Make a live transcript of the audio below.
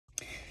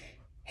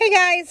Hey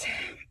guys,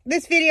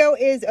 this video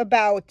is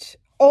about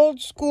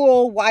old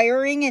school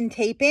wiring and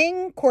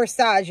taping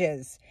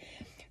corsages,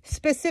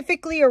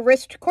 specifically a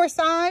wrist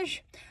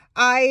corsage.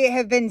 I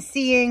have been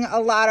seeing a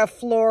lot of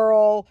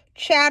floral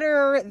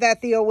chatter that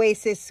the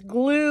Oasis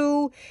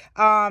glue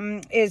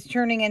is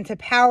turning into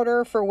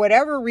powder for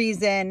whatever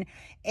reason,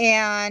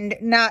 and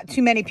not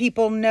too many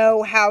people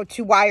know how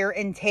to wire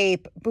and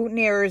tape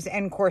boutonnieres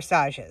and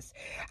corsages.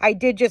 I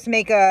did just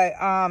make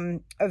a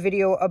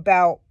video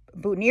about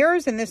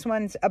boutonnieres, and this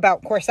one's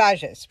about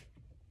corsages.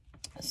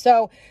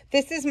 So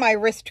this is my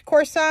wrist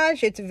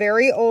corsage. It's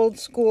very old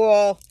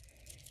school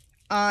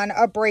on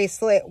a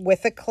bracelet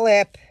with a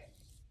clip.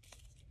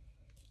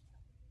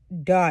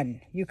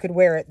 Done. You could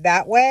wear it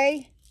that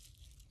way,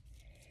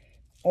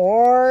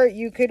 or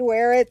you could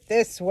wear it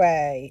this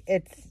way.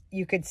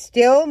 You could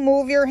still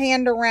move your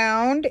hand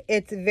around.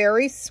 It's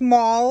very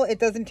small. It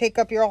doesn't take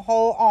up your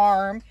whole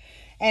arm,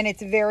 and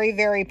it's very,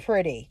 very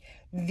pretty.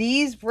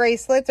 These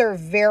bracelets are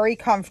very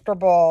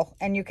comfortable,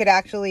 and you could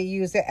actually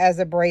use it as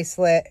a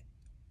bracelet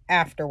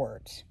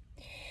afterwards.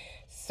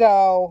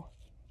 So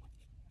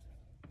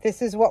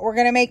this is what we're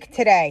going to make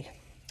today.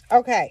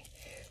 Okay,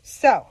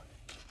 so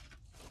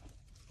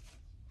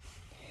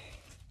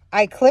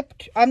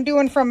I'm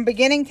doing from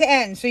beginning to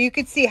end, so you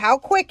could see how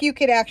quick you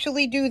could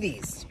actually do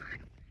these.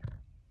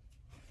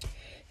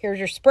 Here's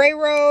your spray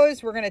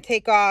rose. We're going to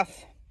take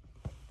off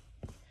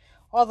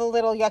all the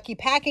little yucky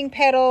packing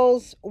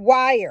petals.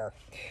 Wire.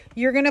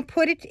 You're going to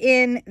put it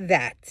in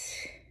that.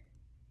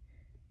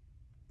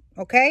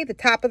 Okay, the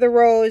top of the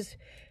rose.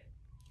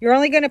 You're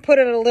only going to put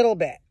it a little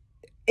bit.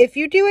 If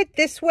you do it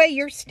this way,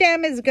 your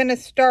stem is going to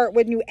start,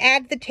 when you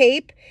add the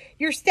tape,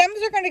 your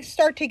stems are going to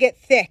start to get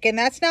thick, and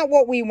that's not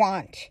what we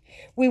want.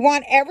 We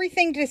want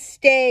everything to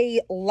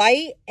stay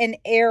light and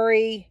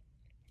airy,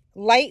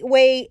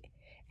 lightweight,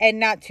 and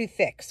not too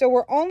thick. So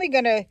we're only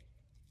going to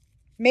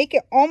make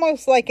it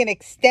almost like an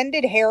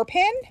extended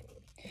hairpin.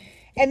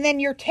 And then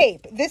your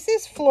tape. This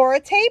is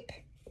Flora tape.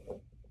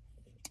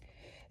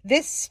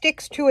 This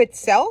sticks to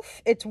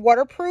itself. It's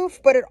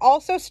waterproof, but it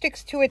also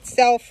sticks to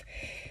itself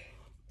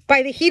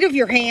by the heat of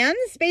your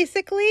hands,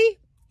 basically.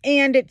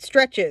 And it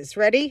stretches.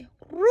 Ready?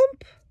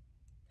 Roomp.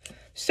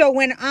 So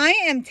when I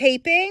am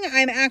taping,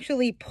 I'm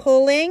actually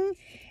pulling.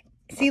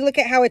 See, look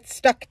at how it's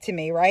stuck to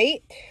me,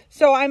 right?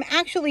 So I'm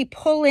actually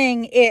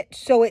pulling it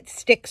so it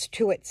sticks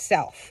to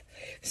itself.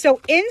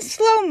 So in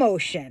slow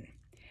motion,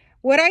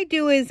 what I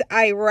do is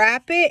I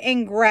wrap it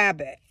and grab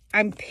it.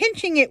 I'm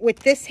pinching it with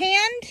this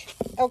hand,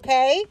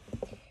 okay?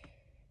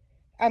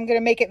 I'm going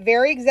to make it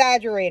very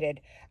exaggerated.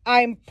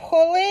 I'm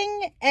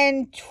pulling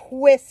and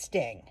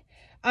twisting.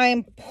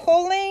 I'm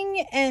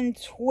pulling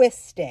and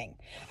twisting.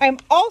 I'm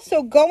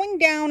also going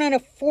down on a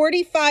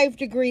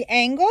 45-degree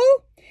angle.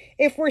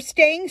 If we're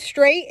staying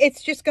straight,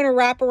 it's just going to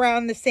wrap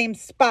around the same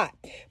spot.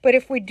 But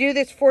if we do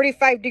this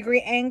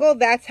 45-degree angle,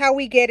 that's how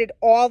we get it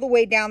all the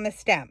way down the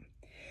stem.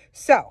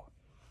 So,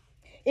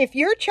 if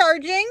you're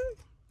charging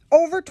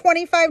over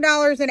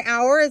 $25 an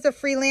hour as a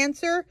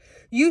freelancer,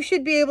 you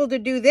should be able to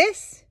do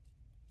this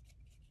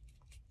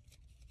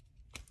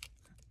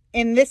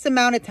in this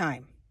amount of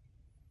time.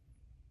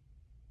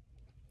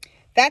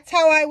 That's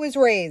how I was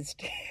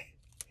raised.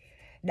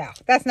 No,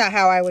 that's not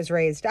how I was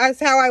raised. That's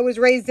how I was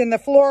raised in the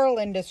floral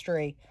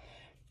industry.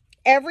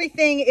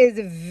 Everything is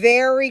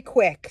very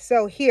quick.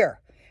 So here,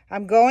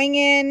 I'm going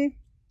in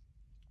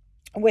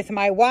with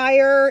my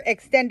wire,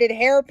 extended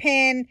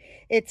hairpin.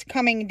 It's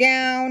coming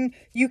down.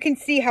 You can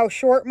see how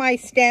short my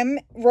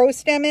rose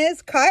stem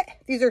is cut.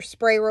 These are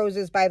spray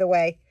roses, by the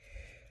way.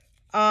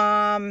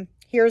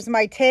 Here's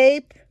my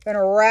tape.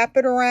 Gonna wrap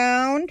it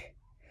around.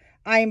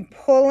 I'm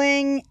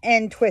pulling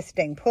and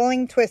twisting,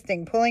 pulling,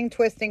 twisting, pulling,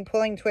 twisting,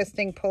 pulling,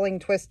 twisting, pulling,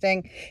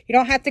 twisting. You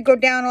don't have to go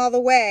down all the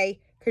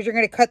way because you're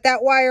going to cut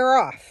that wire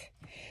off.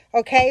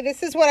 Okay,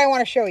 this is what I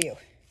want to show you.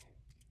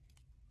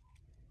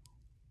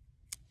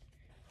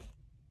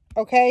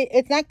 Okay,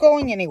 it's not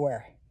going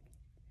anywhere.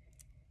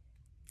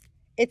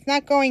 It's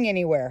not going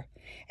anywhere.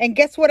 And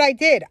guess what I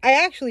did? I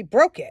actually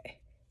broke it.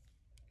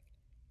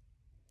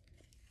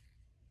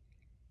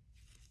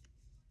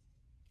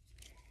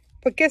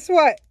 But guess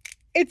what?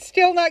 It's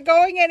still not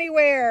going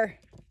anywhere.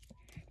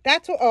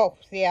 That's what, oh,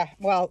 yeah,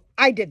 well,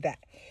 I did that.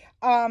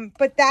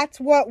 But that's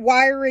what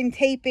wiring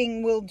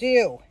taping will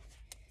do.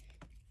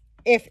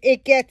 If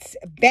it gets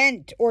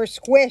bent or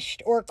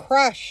squished or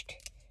crushed,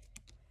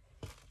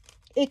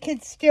 it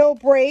could still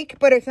break,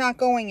 but it's not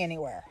going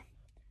anywhere.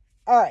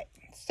 All right,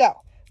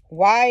 so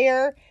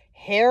wire,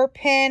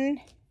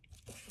 hairpin.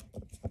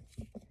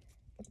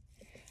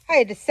 I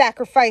had to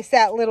sacrifice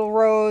that little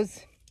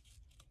rose.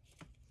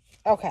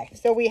 Okay,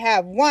 so we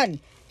have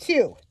 1,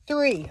 2,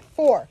 3,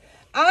 4.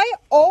 I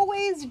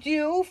always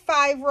do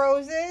 5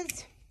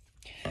 roses.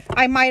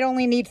 I might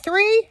only need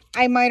 3.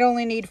 I might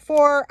only need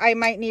 4. I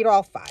might need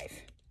all 5.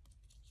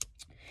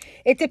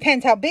 It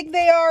depends how big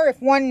they are.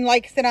 If one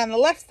likes it on the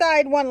left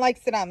side, one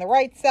likes it on the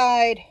right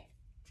side.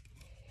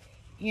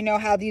 You know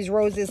how these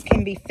roses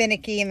can be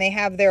finicky and they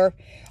have their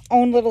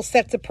own little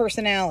sets of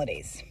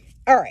personalities.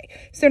 All right,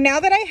 so now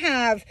that I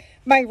have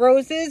my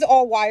roses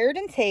all wired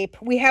in tape.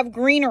 We have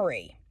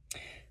greenery.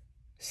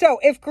 So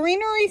if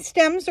greenery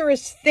stems are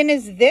as thin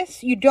as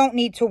this, you don't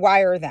need to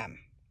wire them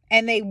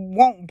and they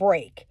won't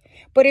break.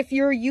 But if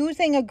you're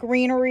using a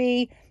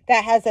greenery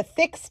that has a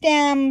thick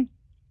stem,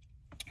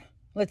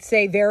 let's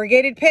say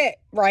variegated pit,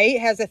 right,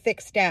 has a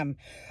thick stem,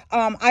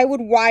 I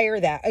would wire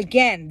that.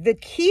 Again, the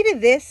key to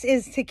this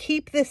is to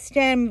keep the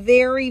stem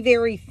very,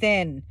 very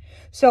thin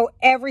so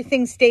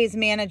everything stays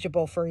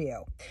manageable for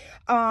you.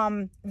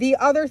 The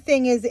other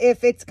thing is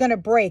if it's going to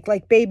break,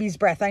 like baby's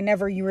breath, I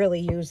never really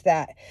use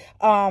that.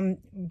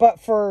 But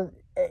for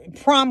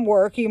prom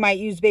work, you might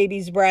use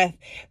baby's breath.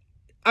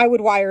 I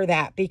would wire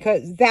that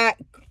because that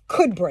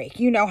could break.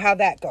 You know how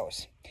that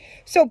goes.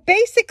 So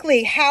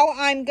basically how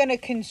I'm going to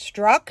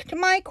construct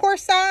my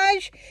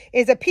corsage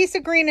is a piece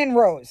of green and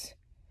rose.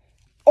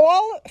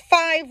 All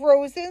 5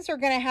 roses are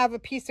going to have a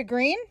piece of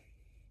green.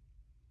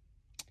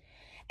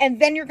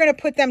 And then you're going to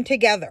put them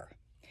together.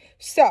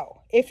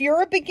 So if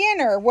you're a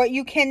beginner, what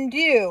you can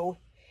do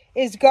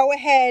is go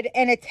ahead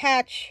and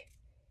attach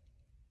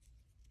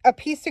a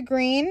piece of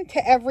green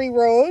to every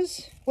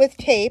rose with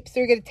tape. So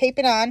you're going to tape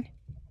it on.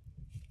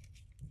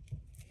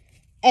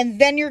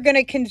 And then you're going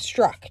to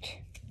construct.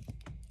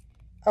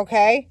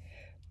 Okay?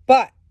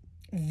 But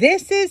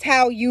this is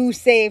how you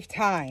save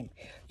time.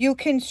 You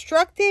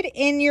construct it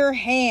in your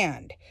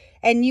hand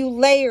and you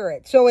layer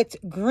it. So it's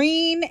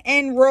green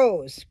and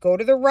rose. Go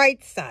to the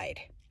right side.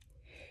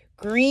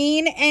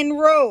 Green and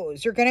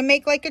rose. You're going to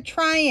make like a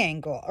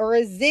triangle or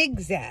a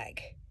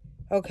zigzag.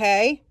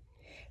 Okay?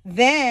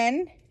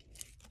 Then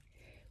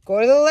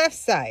go to the left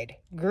side.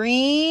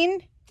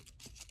 Green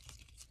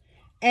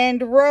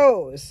and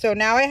rose. So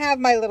now I have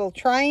my little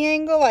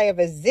triangle. I have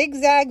a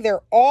zigzag.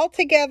 They're all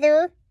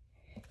together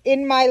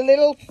in my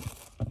little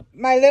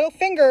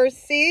fingers.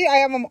 See, I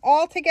have them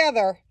all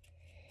together.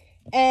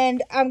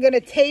 And I'm going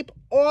to tape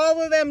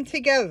all of them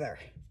together.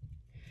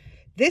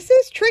 This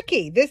is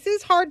tricky. This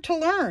is hard to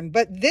learn,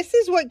 but this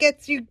is what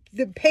gets you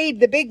paid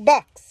the big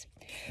bucks.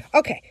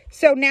 Okay,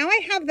 so now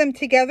I have them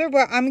together,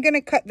 but I'm going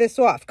to cut this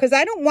off because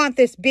I don't want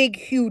this big,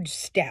 huge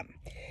stem.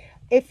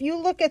 If you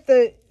look at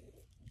the,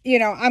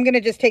 I'm going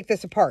to just take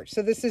this apart.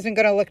 So this isn't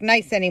going to look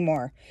nice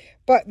anymore.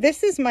 But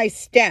this is my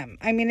stem.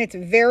 I mean, it's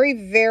very,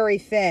 very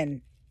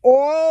thin.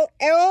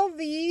 All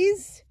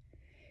these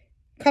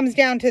comes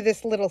down to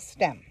this little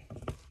stem.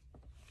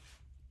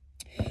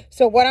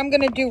 So what I'm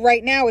going to do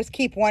right now is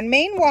keep one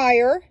main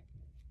wire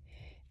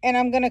and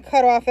I'm going to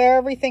cut off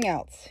everything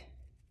else.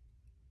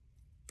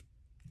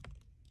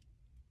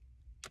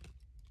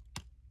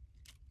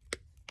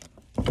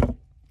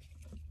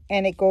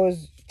 And it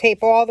goes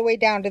tape all the way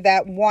down to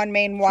that one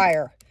main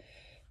wire.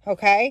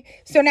 Okay.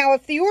 So now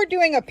if you were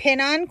doing a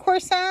pin-on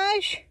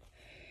corsage,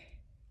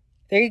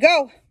 there you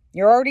go.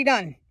 You're already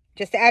done.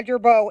 Just add your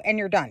bow and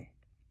you're done.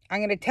 I'm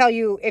going to tell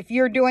you, if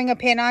you're doing a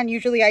pin-on,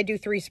 usually I do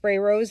 3 spray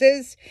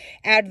roses,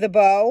 add the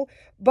bow,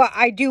 but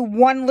I do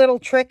one little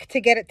trick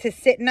to get it to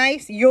sit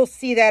nice. You'll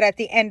see that at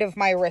the end of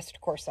my wrist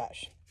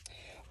corsage.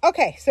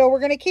 Okay, so we're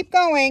going to keep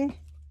going,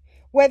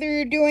 whether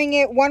you're doing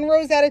it 1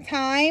 rose at a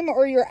time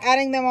or you're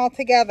adding them all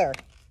together.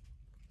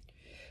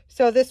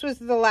 So this was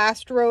the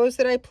last rose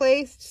that I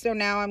placed. So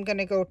now I'm going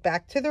to go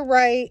back to the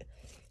right,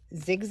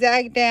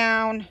 zigzag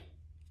down,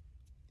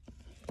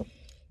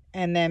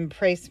 and then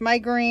place my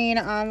green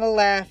on the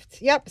left.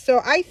 Yep,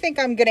 so I think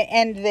I'm going to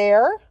end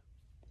there.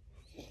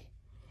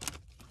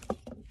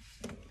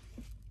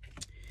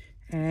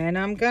 And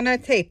I'm going to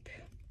tape.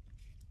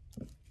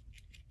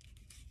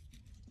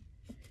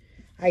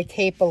 I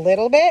tape a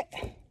little bit.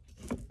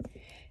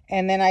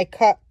 And then I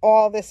cut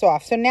all this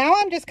off. So now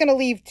I'm just going to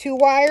leave 2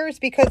 wires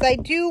because I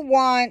do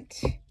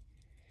want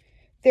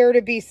there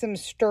to be some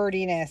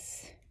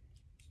sturdiness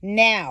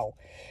now.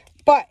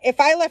 But if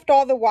I left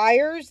all the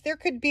wires, there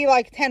could be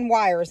like 10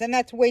 wires, and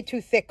that's way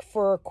too thick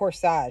for a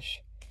corsage.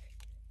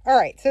 All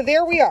right, so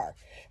there we are.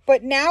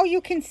 But now you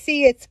can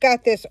see it's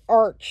got this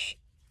arching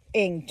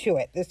to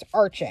it, this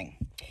arching.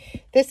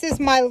 This is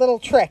my little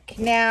trick.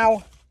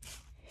 Now,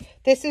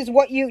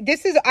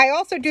 I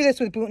also do this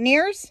with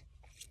boutonnieres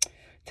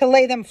to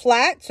lay them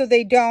flat so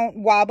they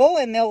don't wobble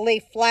and they'll lay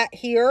flat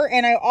here.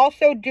 And I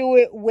also do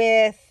it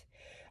with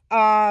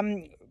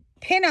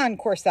pin-on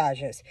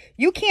corsages.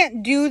 You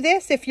can't do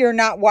this if you're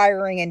not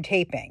wiring and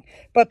taping.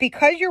 But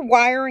because you're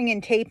wiring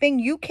and taping,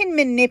 you can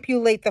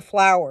manipulate the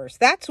flowers.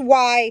 That's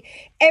why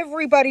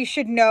everybody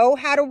should know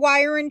how to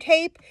wire and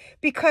tape,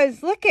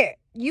 because look at,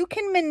 you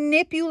can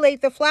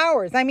manipulate the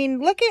flowers. I mean,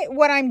 look at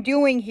what I'm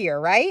doing here,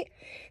 right?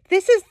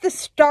 This is the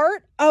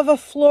start of a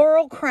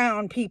floral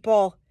crown,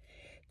 people.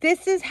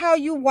 This is how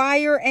you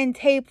wire and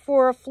tape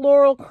for a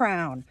floral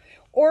crown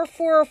or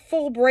for a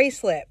full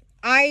bracelet.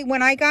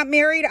 When I got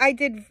married,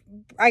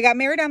 I got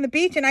married on the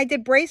beach and I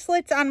did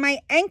bracelets on my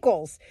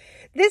ankles.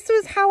 This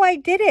was how I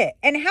did it,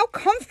 and how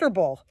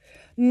comfortable.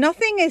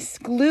 Nothing is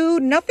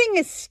glued, nothing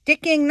is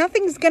sticking,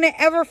 nothing's going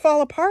to ever fall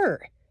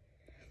apart.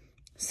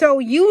 So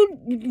you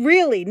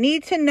really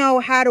need to know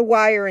how to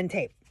wire and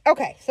tape.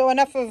 Okay, so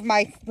enough of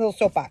my little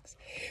soapbox.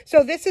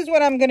 So this is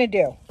what I'm going to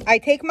do. I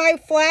take my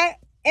flat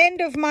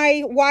end of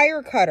my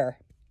wire cutter.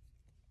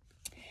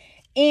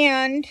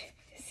 And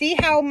see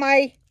how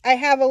I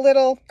have a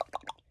little,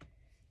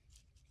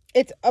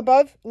 it's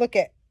above, look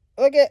at,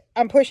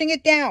 I'm pushing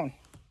it down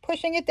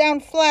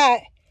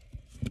flat.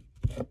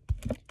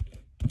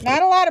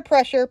 Not a lot of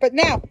pressure, but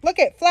now, look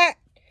at flat.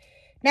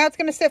 Now it's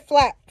going to sit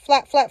flat,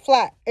 flat, flat,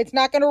 flat. It's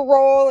not going to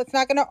roll. It's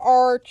not going to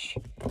arch.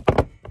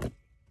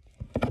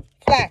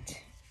 Flat.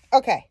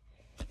 Okay.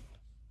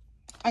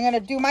 I'm going to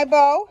do my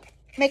bow,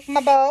 make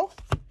my bow.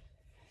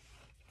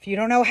 If you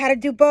don't know how to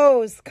do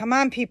bows, come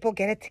on, people,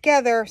 get it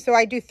together. So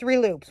I do 3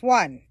 loops.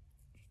 1,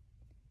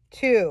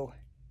 2.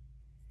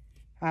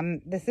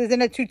 This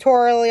isn't a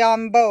tutorial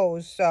on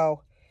bows,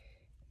 so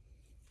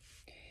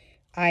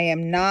I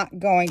am not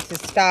going to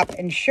stop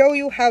and show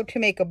you how to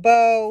make a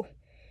bow.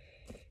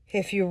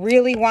 If you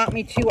really want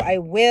me to, I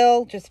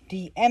will. Just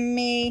DM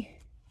me.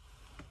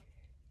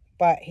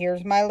 But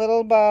here's my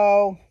little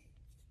bow.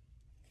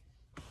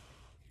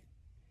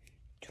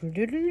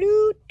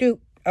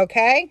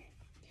 Okay?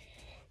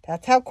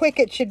 That's how quick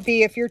it should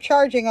be if you're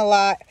charging a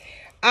lot.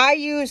 I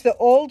use the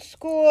old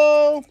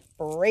school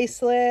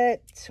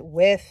bracelet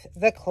with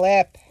the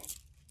clip.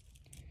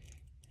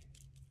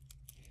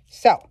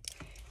 So,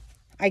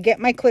 I get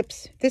my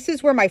clips. This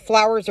is where my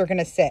flowers are going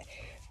to sit.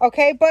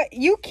 Okay, but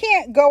you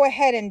can't go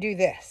ahead and do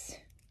this,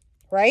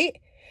 right?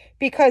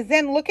 Because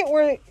then look at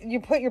where you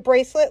put your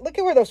bracelet. Look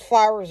at where those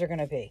flowers are going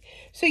to be.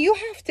 So you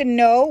have to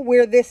know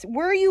where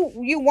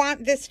you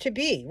want this to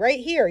be, right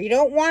here. You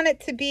don't want it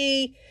to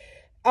be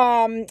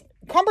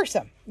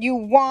cumbersome. You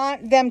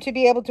want them to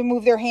be able to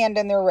move their hand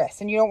and their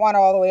wrist, and you don't want it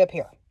all the way up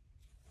here.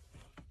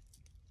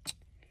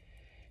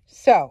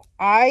 So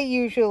I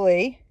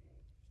usually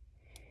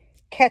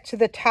catch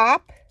the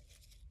top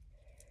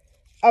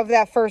of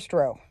that first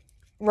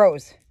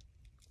rows.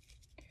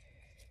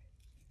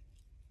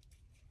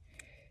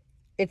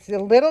 It's a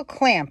little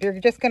clamp. You're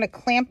just going to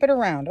clamp it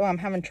around. Oh, I'm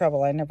having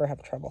trouble. I never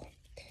have trouble.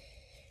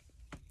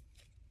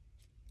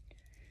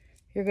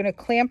 You're going to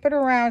clamp it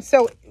around.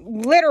 So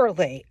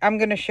literally, I'm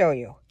going to show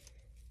you.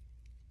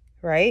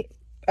 Right?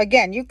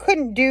 Again, you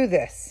couldn't do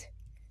this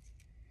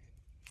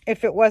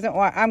if it wasn't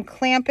what I'm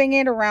clamping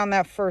it around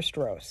that first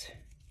rows.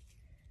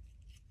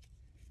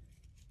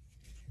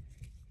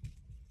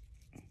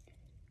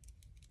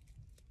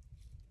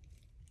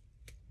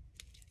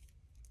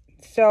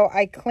 So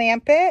I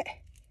clamp it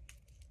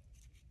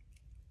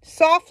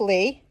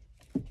softly,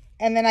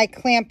 and then I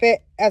clamp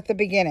it at the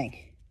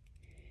beginning.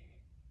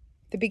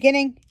 The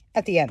beginning,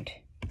 at the end.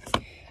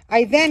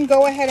 I then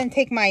go ahead and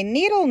take my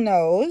needle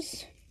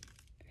nose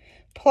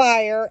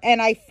plier, and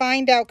I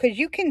find out, because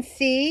you could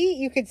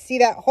see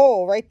that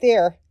hole right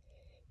there.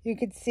 You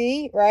could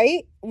see,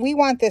 right? We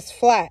want this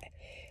flat.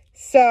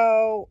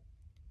 So,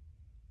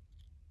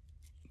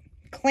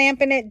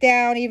 clamping it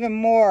down even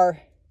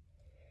more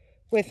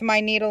with my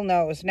needle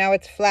nose. Now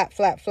it's flat,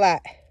 flat,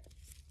 flat.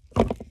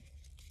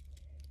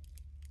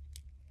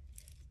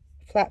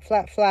 Flat,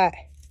 flat, flat.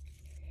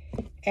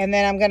 And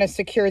then I'm going to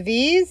secure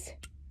these.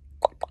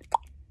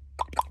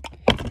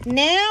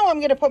 Now I'm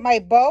going to put my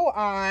bow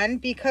on,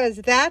 because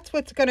that's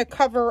what's going to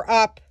cover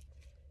up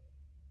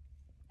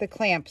the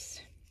clamps.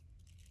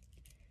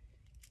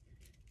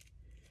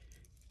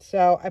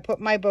 So I put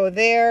my bow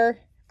there.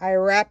 I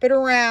wrap it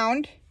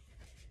around.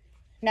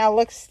 Now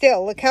look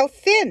how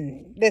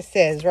thin this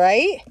is,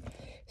 right?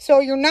 So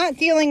you're not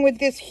dealing with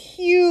this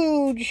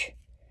huge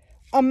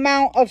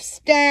amount of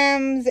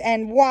stems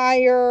and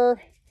wire.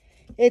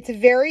 It's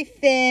very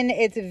thin.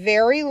 It's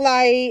very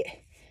light.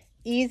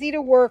 Easy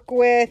to work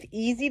with.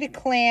 Easy to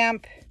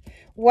clamp.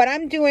 What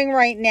I'm doing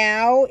right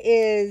now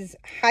is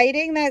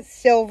hiding that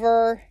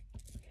silver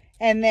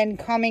and then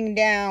coming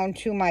down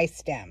to my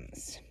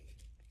stems.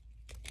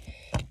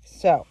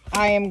 So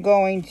I am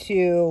going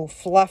to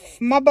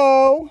fluff my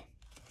bow.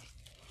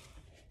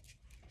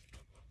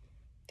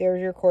 There's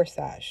your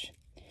corsage.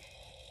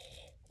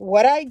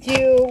 What I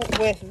do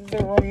with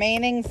the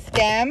remaining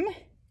stem,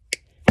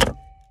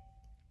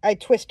 I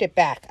twist it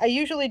back. I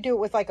usually do it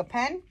with like a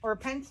pen or a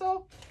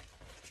pencil.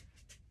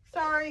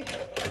 Sorry.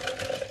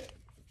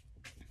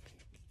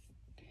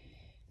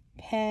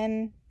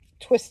 Pen,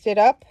 twist it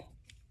up.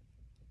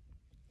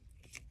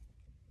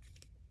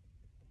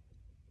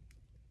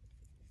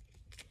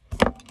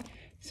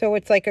 So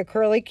it's like a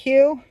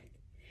curlicue.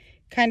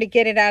 Kind of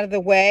get it out of the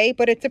way,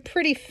 but it's a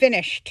pretty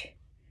finished.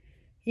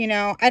 You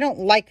know, I don't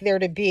like there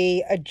to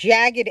be a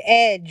jagged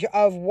edge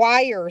of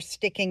wire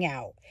sticking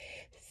out.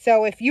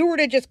 So if you were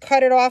to just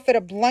cut it off at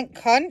a blunt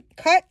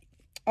cut,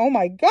 oh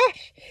my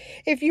gosh.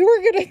 If you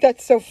were going to,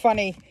 that's so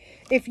funny.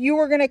 If you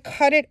were going to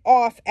cut it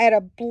off at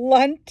a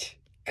blunt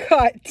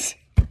cut,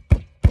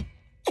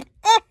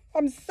 oh,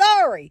 I'm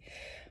sorry.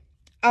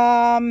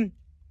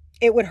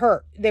 It would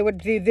hurt.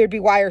 There'd be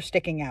wire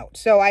sticking out.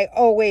 So I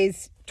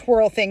always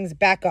twirl things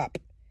back up.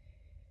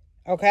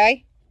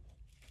 Okay?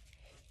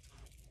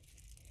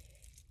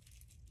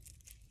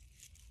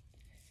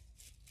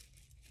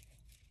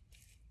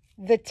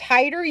 The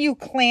tighter you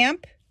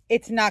clamp,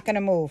 it's not going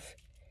to move.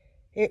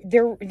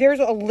 There's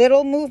a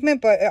little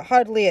movement, but it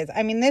hardly is.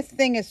 I mean, this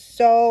thing is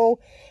so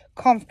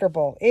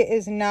comfortable. It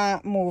is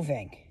not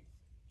moving.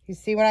 You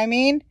see what I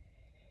mean?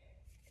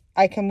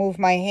 I can move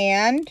my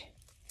hand.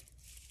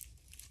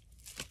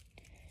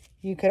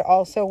 You could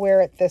also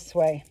wear it this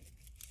way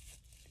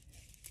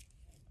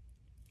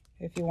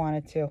if you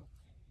wanted to.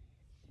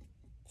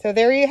 So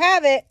there you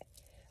have it.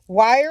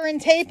 Wire and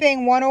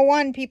taping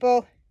 101,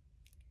 people.